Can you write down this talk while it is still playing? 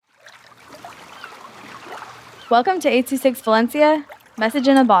Welcome to 826 Valencia, message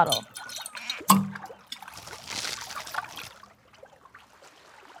in a bottle.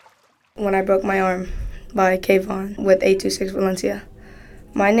 When I broke my arm by Kvon with 826 Valencia.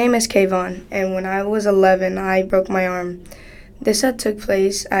 My name is Kvon, and when I was 11, I broke my arm. This had took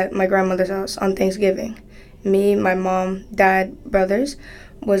place at my grandmother's house on Thanksgiving. Me, my mom, dad, brothers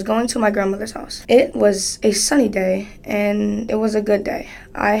was going to my grandmother's house. It was a sunny day, and it was a good day.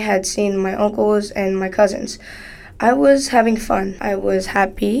 I had seen my uncles and my cousins. I was having fun. I was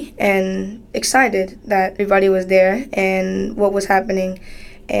happy and excited that everybody was there and what was happening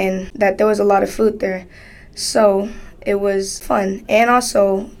and that there was a lot of food there. So it was fun. And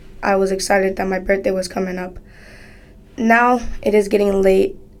also, I was excited that my birthday was coming up. Now it is getting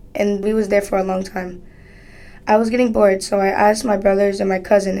late and we was there for a long time. I was getting bored, so I asked my brothers and my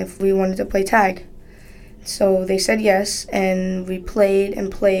cousin if we wanted to play tag. So they said yes, and we played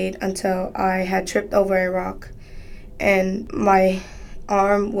and played until I had tripped over a rock and my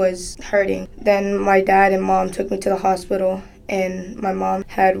arm was hurting. Then my dad and mom took me to the hospital, and my mom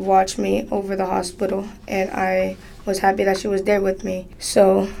had watched me over the hospital, and I was happy that she was there with me.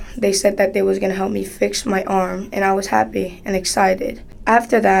 So they said that they was going to help me fix my arm, and I was happy and excited.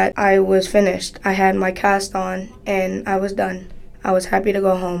 After that, I was finished. I had my cast on, and I was done. I was happy to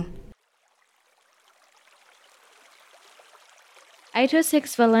go home.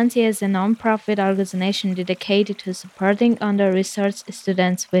 826 Valencia is a non-profit organization dedicated to supporting under-researched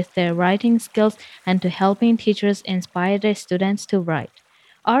students with their writing skills and to helping teachers inspire their students to write.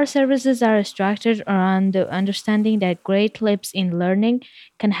 Our services are structured around the understanding that great leaps in learning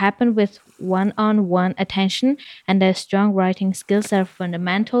can happen with one-on-one attention and that strong writing skills are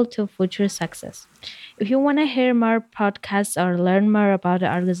fundamental to future success. If you want to hear more podcasts or learn more about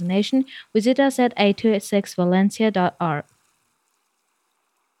the organization, visit us at 826valencia.org.